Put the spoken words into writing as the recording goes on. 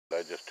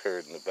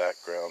heard in the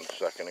background a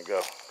second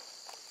ago.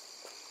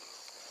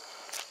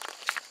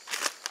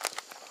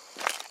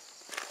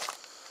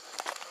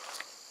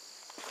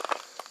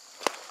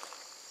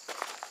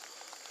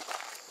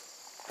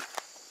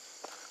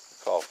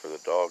 Call for the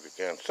dog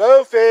again.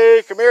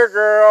 Sophie, come here,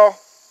 girl.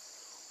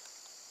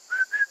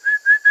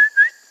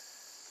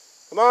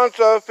 Come on,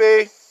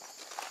 Sophie.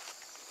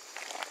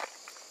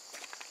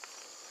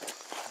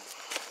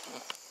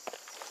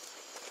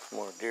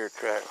 More deer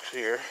tracks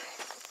here.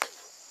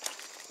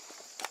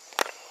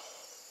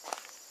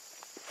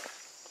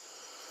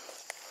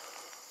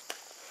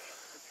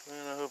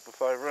 And I hope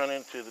if I run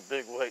into the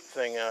big white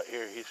thing out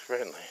here, he's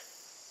friendly.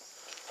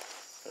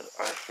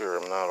 I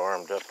sure am not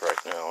armed up right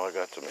now. I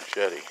got the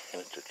machete,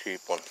 and it's a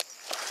cheap one.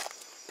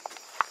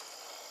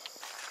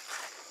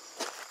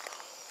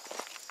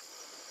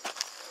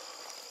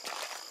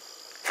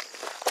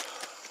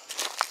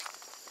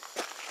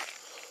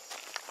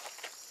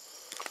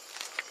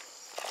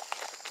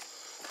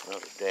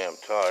 Another damn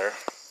tire.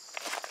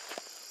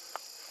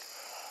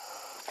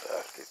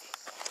 Bastards.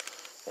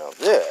 Now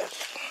this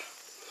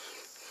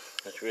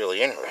is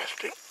really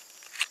interesting,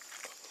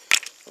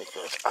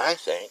 because I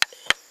think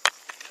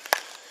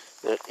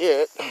that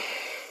it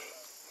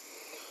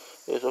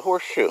is a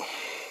horseshoe,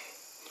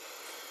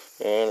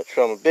 and it's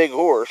from a big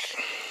horse.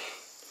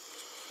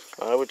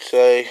 I would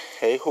say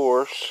a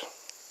horse,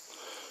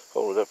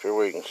 hold it up here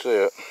where you can see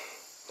it,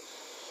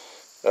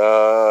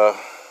 a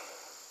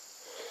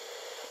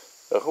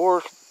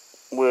horse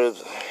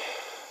with,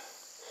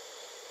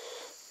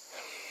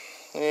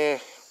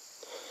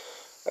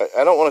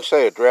 I don't want to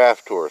say a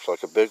draft horse,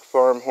 like a big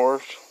farm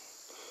horse,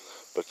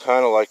 but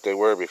kind of like they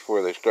were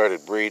before they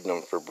started breeding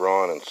them for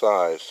brawn and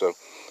size. So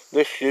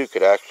this shoe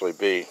could actually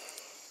be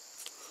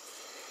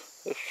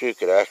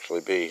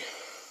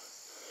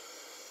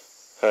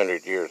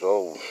 100 years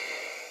old,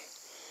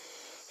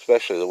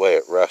 especially the way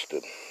it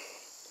rusted.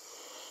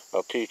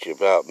 I'll teach you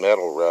about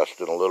metal rust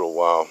in a little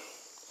while.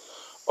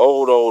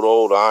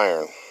 Old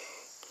iron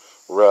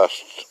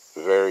rusts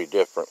very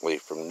differently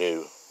from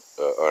new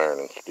iron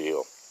and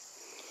steel,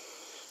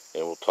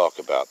 and we'll talk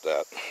about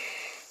that.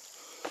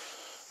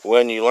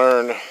 When you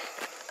learn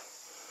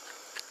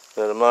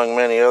that among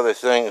many other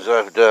things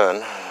I've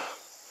done,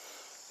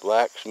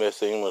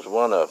 blacksmithing was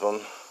one of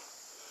them,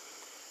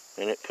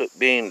 and it put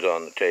beans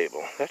on the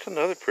table. That's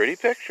another pretty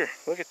picture.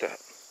 Look at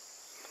that.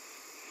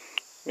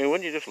 I mean,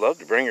 wouldn't you just love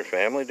to bring your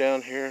family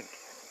down here and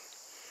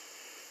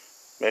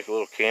make a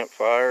little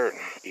campfire and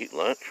eat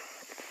lunch,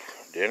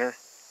 dinner?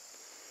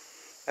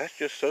 That's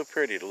just so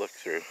pretty to look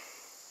through.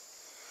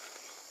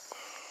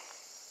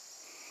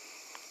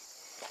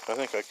 I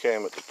think I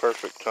came at the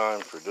perfect time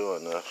for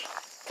doing this.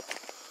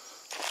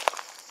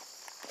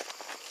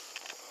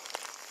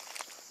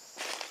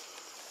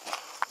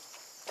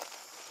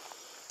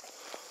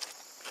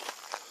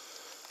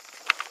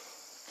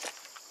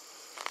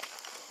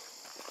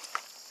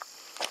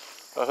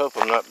 I hope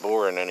I'm not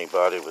boring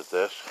anybody with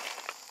this.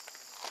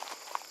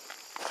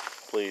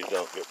 Please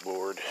don't get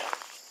bored.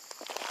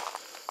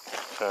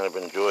 Kind of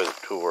enjoy the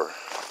tour.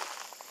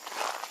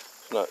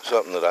 It's not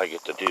something that I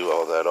get to do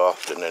all that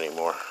often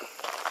anymore.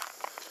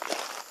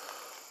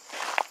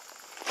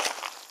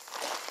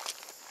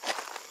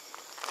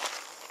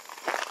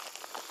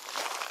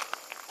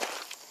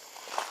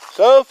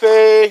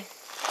 Sophie!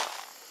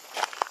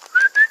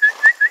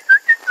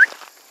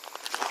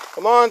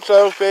 Come on,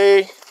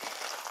 Sophie!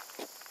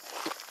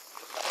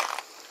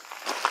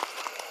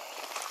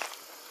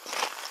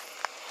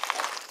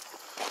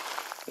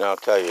 Now I'll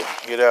tell you,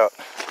 get out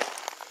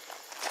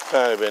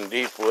kind of in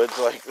deep woods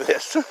like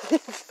this,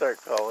 start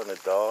calling a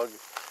dog.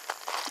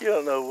 You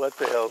don't know what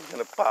the hell's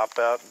going to pop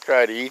out and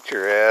try to eat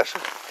your ass.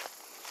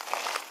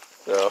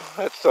 So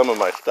that's some of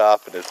my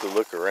stopping, is to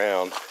look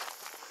around.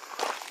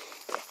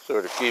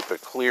 Sort of keep a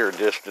clear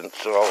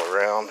distance all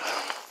around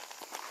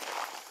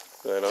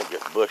so I don't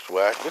get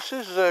bushwhacked. This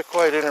is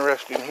quite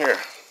interesting here.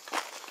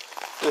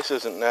 This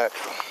isn't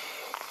natural.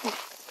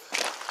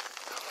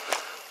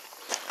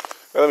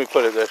 Well, let me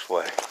put it this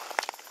way.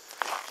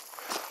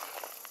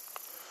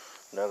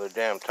 Another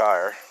damn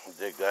tire. I'll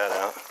dig that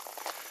out.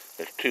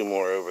 There's two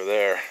more over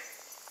there.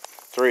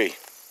 Three.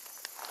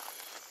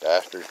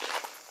 Bastards.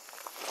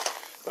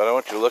 But I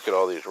want you to look at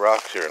all these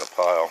rocks here in a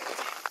pile.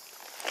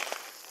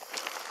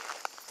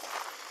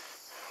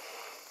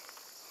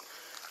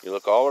 You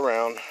look all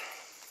around.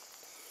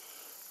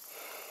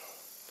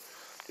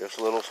 Just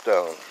little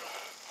stones.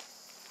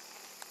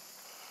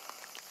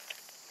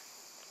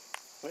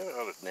 Maybe I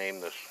ought to name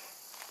this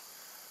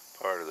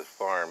part of the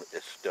farm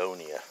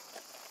Estonia.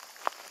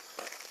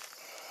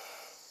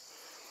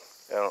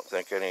 I don't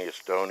think any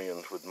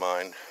Estonians would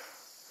mind.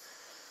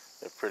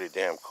 They're pretty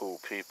damn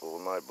cool people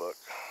in my book.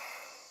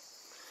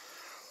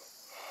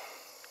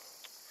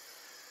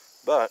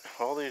 But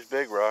all these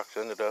big rocks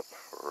ended up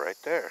right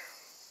there.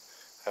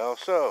 How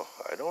so?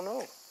 I don't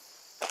know.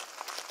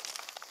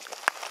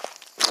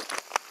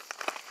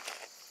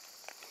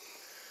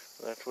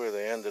 That's where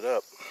they ended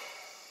up.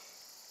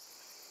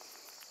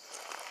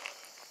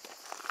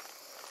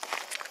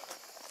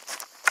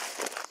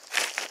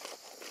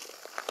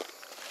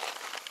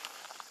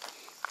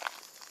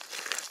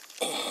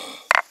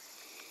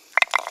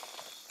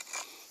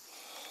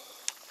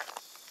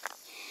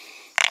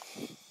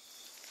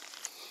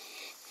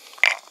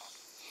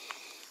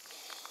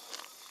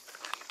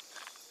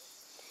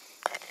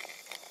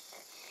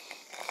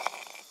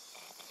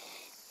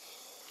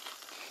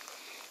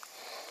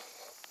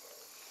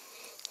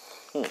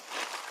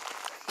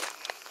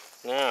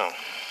 Now,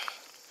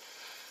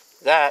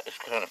 that is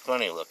kind of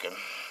funny looking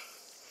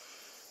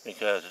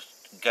because it's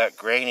got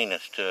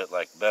graininess to it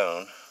like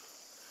bone.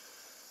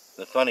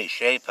 The funny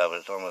shape of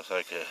it's almost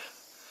like a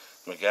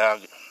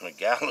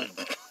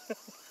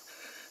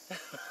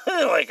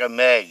like a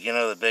meg, you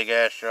know, the big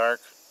ass shark.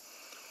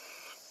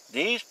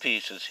 These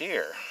pieces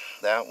here,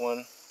 that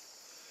one,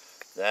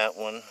 that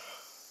one,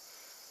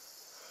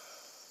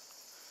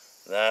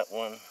 that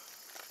one.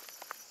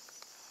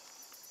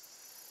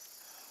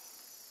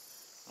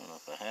 I don't know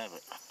if I have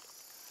it.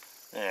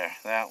 There,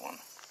 that one.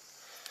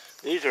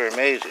 These are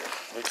amazing.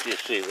 Wait till you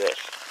see this.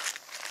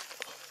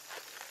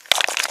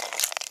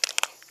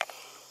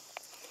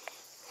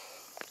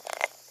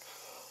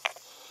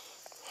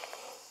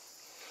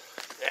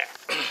 There.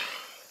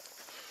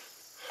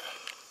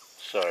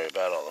 Sorry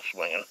about all the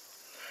swinging.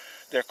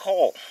 They're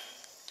coal.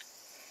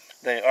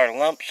 They are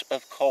lumps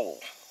of coal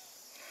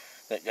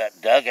that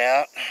got dug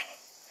out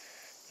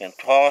and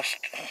tossed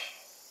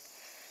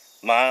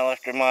mile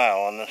after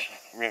mile on this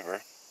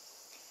river.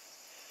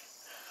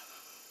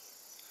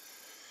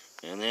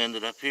 And they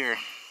ended up here.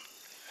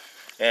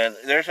 And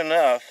there's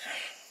enough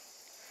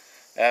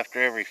after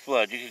every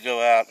flood. You could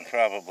go out and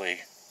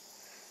probably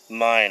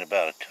mine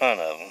about a ton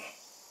of them.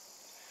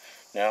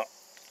 Now,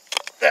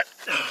 that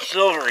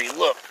silvery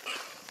look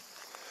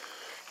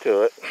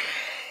to it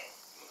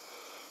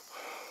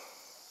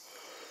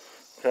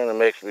kind of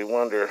makes me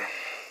wonder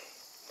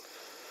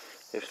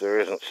if there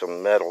isn't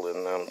some metal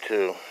in them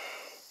too.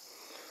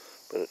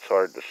 But it's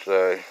hard to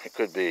say. It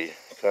could be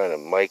kind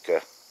of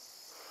mica.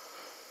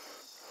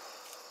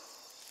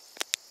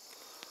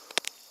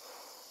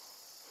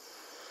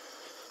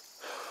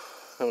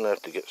 I'm going to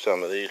have to get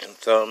some of these and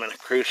throw them in a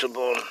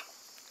crucible and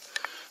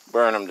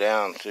burn them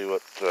down, see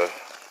what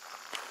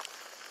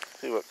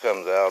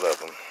comes out of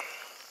them.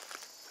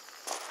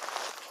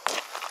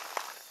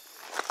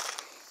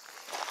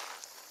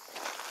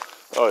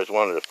 I always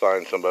wanted to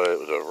find somebody that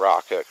was a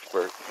rock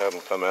expert and have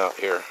them come out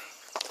here.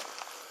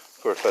 Of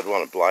course, I'd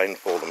want to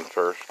blindfold them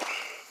first.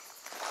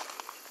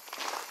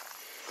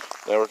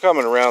 Now we're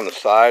coming around the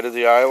side of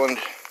the island.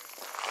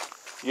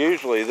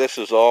 Usually this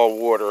is all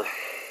water.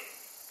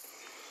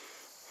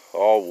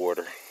 All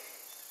water.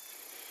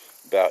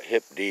 About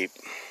hip deep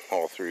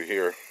all through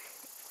here.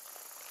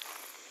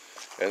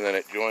 And then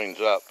it joins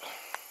up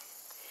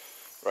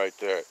right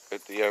there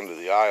at the end of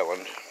the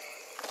island.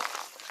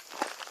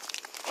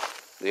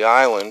 The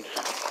island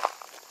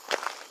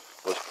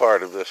was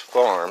part of this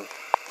farm,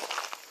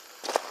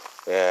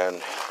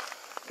 and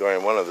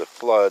during one of the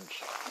floods,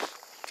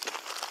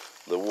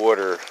 the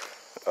water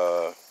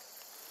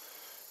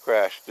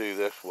crashed through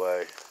this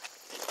way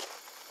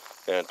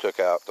and took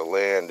out the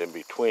land in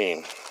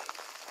between.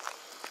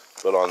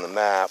 But on the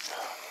map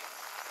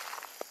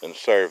and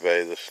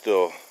survey, this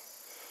still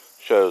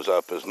shows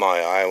up as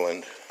my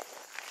island.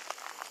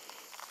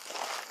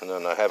 And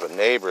then I have a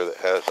neighbor that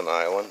has an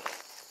island.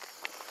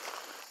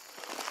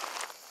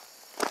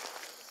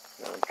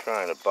 I'm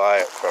trying to buy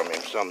it from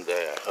him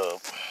someday, I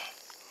hope.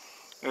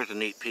 There's a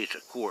neat piece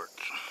of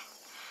quartz.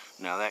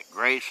 Now that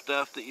gray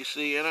stuff that you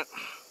see in it,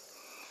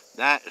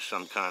 that is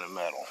some kind of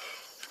metal.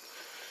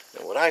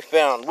 And what I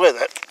found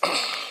with it,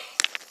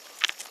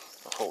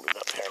 I'll hold it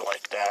up here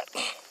like that.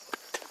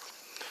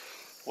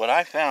 What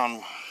I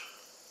found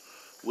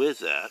with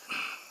that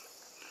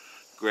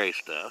gray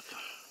stuff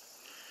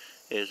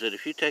is that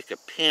if you take a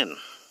pin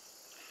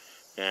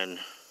and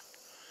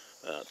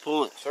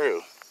pull it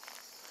through,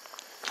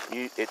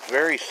 it's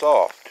very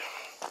soft,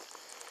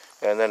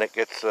 and then it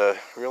gets a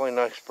really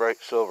nice bright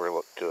silver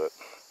look to it.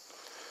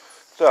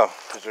 So,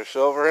 is there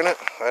silver in it?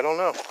 I don't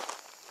know.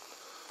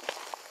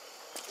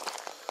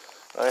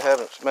 I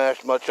haven't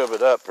smashed much of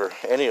it up, or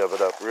any of it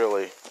up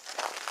really,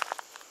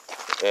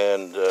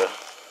 and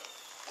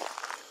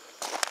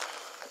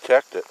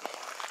checked it.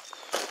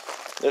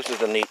 This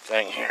is a neat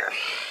thing here.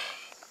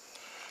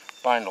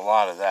 Find a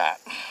lot of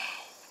that.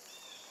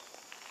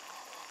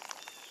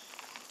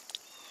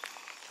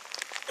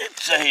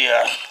 It's a, come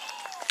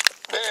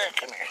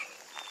here.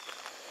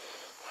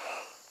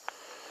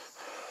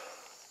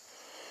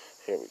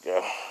 Here we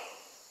go.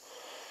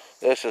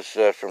 This is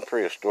from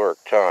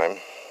prehistoric time.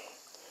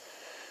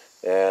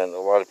 And a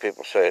lot of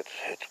people say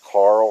it's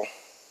coral.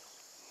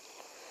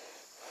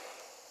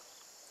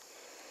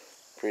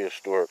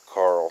 Prehistoric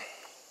coral.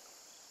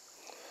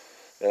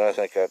 And I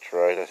think that's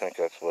right. I think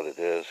that's what it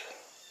is.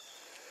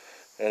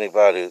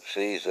 Anybody that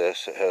sees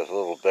this that has a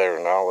little better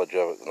knowledge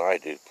of it than I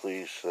do,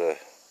 please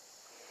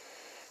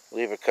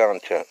leave a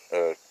comment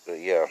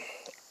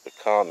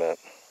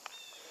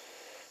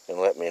and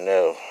let me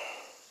know.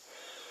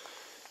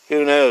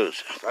 Who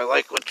knows? If I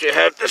like what you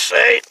have to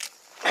say,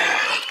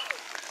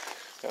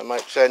 I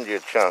might send you a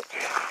chunk.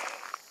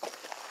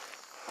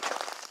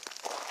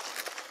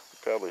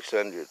 Probably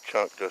send you a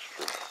chunk just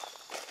for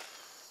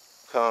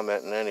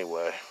commenting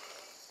anyway.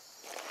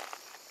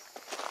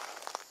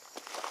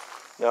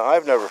 Now,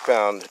 I've never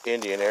found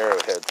Indian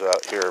arrowheads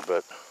out here,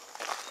 but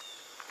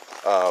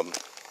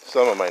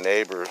some of my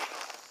neighbors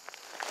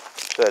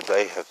said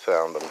they had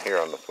found them here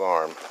on the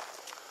farm.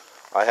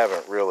 I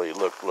haven't really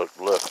looked,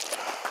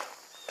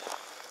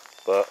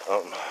 but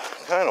I'm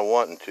kind of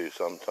wanting to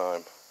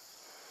sometime.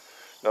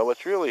 Now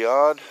what's really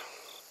odd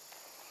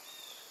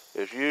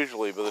is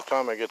usually by the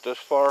time I get this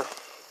far,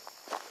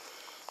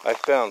 I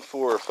found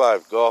 4 or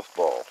 5 golf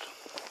balls,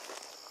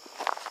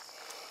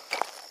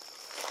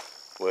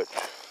 which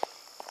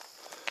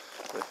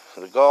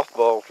the golf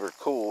balls were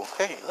cool.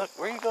 Hey, look,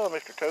 where you going,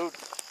 Mr. Toad?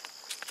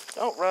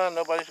 Don't run,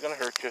 nobody's gonna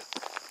hurt you.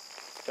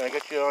 Can I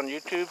get you on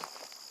YouTube?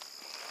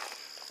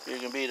 You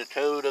can be the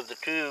toad of the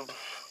tube.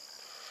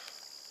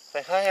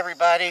 Say, hi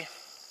everybody.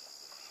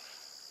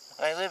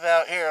 I live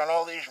out here on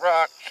all these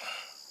rocks.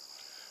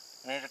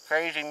 And there's a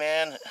crazy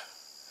man that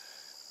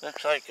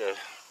looks like a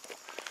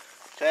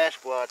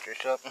Sasquatch or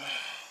something.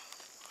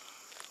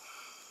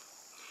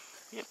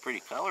 You have pretty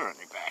color on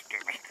your back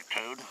there, Mr.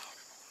 Toad.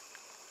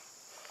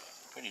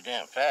 Pretty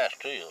damn fast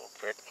too, you little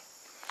prick.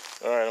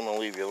 Alright, I'm gonna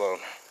leave you alone.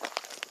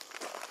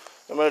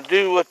 I'm gonna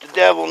do what the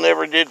devil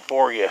never did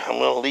for you. I'm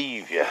gonna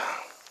leave you.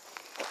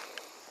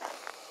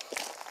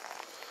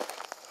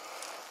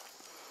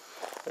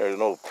 There's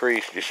an old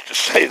priest used to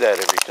say that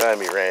every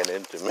time he ran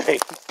into me.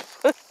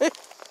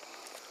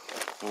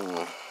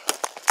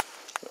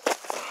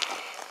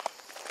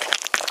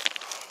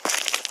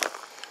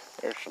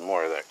 There's some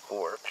more of that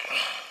quartz.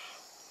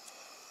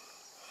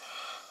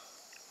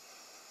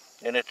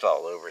 And it's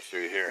all over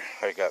through here.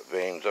 I got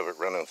veins of it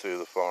running through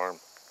the farm.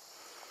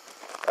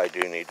 I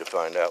do need to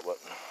find out what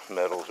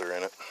metals are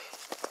in it.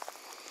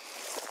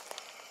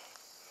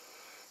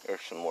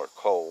 There's some more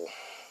coal.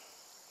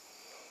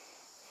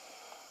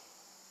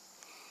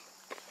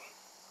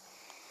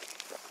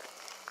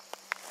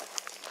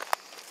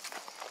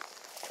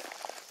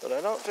 But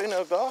I don't see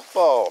no golf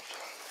balls.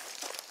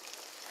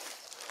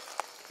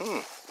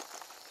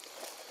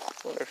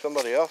 Wonder if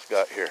somebody else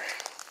got here.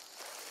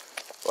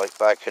 Like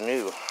by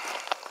canoe.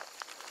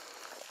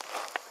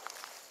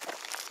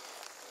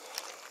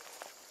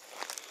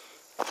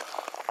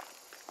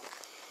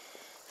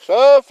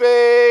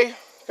 Sophie!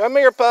 Come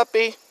here,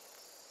 puppy.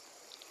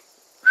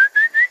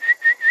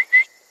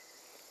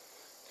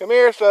 Come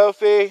here,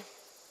 Sophie.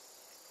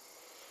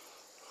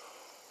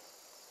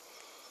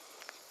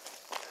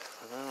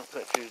 I don't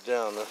think she's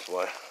down this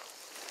way.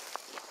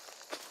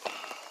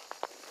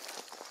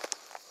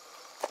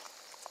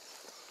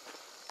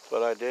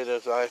 But I did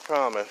as I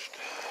promised.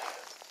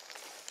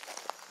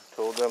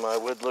 Told them I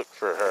would look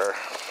for her.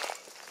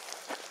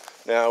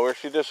 Now, where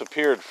she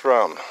disappeared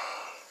from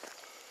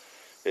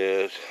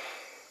is,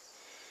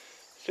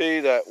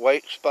 see that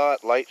white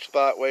spot, light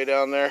spot way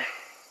down there?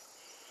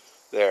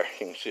 There,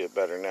 you can see it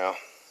better now.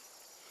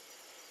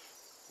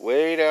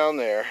 Way down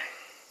there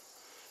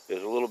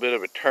is a little bit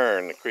of a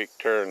turn. The creek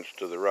turns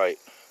to the right.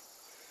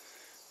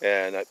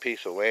 And that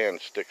piece of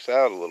land sticks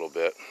out a little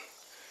bit.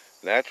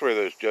 And that's where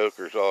those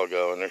jokers all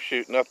go, and they're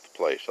shooting up the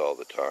place all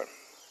the time.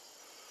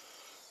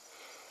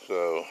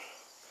 So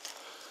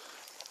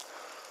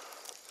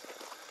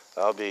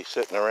I'll be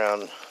sitting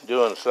around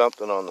doing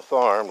something on the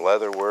farm,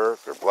 leather work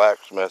or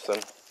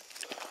blacksmithing,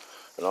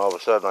 and all of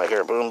a sudden I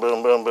hear boom,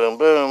 boom, boom, boom,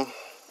 boom.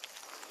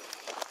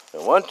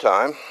 And one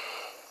time,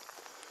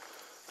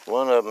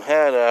 one of them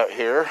had out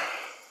here,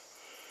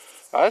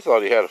 I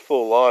thought he had a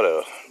full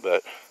auto,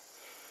 but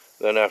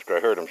then after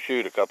I heard him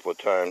shoot a couple of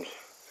times,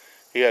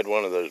 he had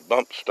one of those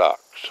bump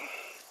stocks,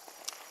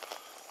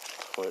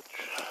 which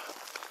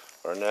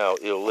are now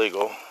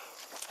illegal.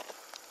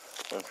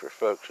 And for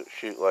folks that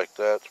shoot like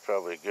that, it's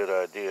probably a good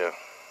idea.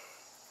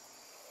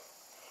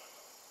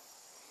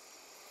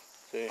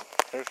 See,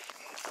 there's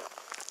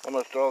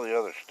almost all the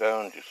other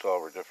stones you saw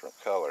were different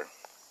color.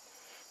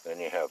 Then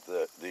you have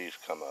these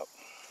come up.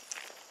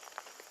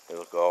 They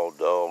look all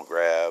dull,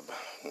 drab,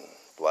 and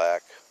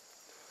black.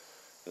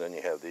 And then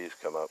you have these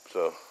come up.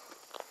 So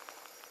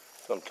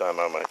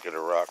sometime I might get a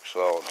rock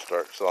saw and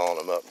start sawing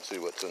them up and see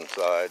what's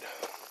inside.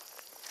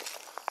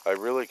 I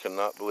really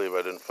cannot believe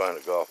I didn't find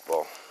a golf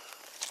ball.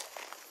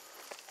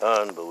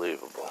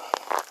 Unbelievable.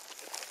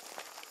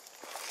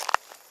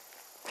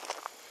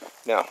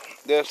 Now,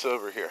 this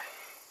over here.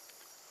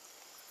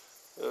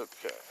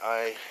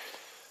 Okay,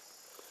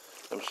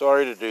 I'm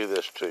sorry to do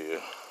this to you,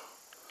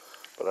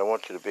 but I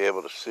want you to be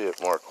able to see it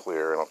more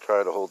clear, and I'll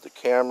try to hold the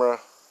camera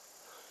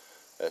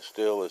as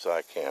still as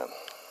I can.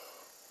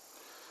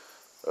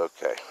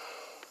 Okay.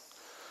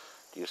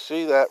 Do you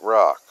see that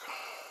rock?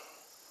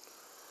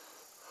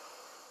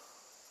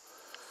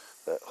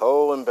 That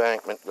whole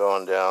embankment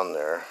going down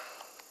there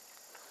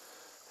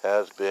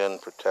has been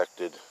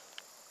protected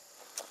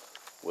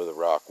with a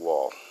rock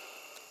wall.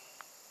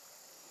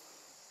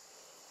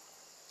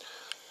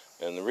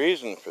 And the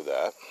reason for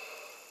that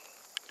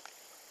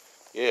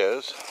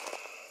is,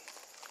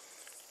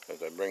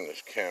 as I bring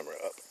this camera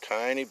up a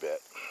tiny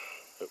bit,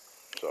 oops,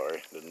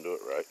 sorry, didn't do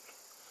it right.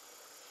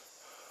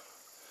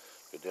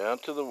 Go down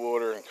to the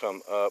water and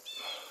come up.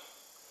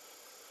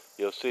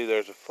 You'll see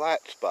there's a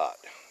flat spot,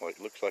 like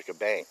looks like a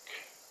bank.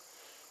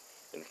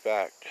 In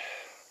fact,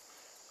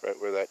 right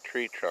where that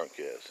tree trunk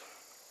is,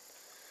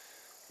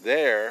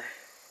 there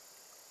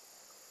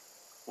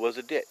was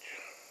a ditch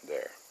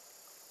there.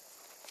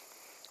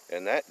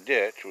 And that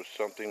ditch was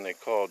something they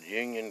called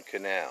Union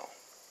Canal.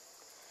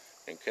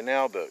 And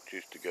canal boats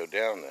used to go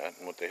down that,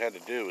 and what they had to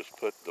do was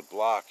put the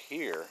block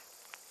here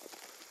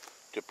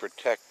to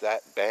protect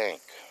that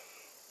bank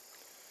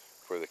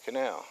for the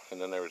canal.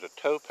 And then there was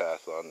a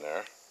towpath on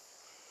there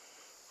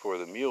for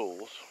the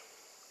mules,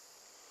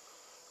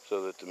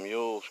 so that the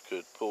mules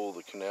could pull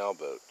the canal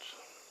boats.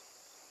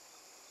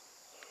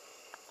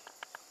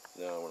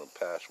 Now I'm going to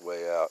pass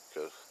way out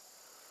because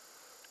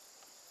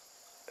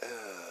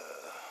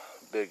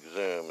big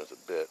zoom is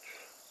a bitch.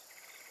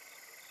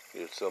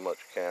 Gives so much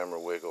camera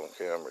wiggle and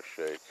camera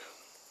shake.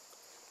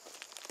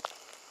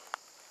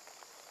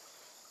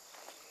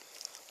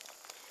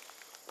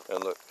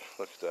 And look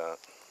at that.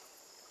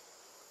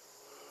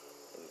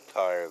 There's a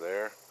tire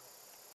there.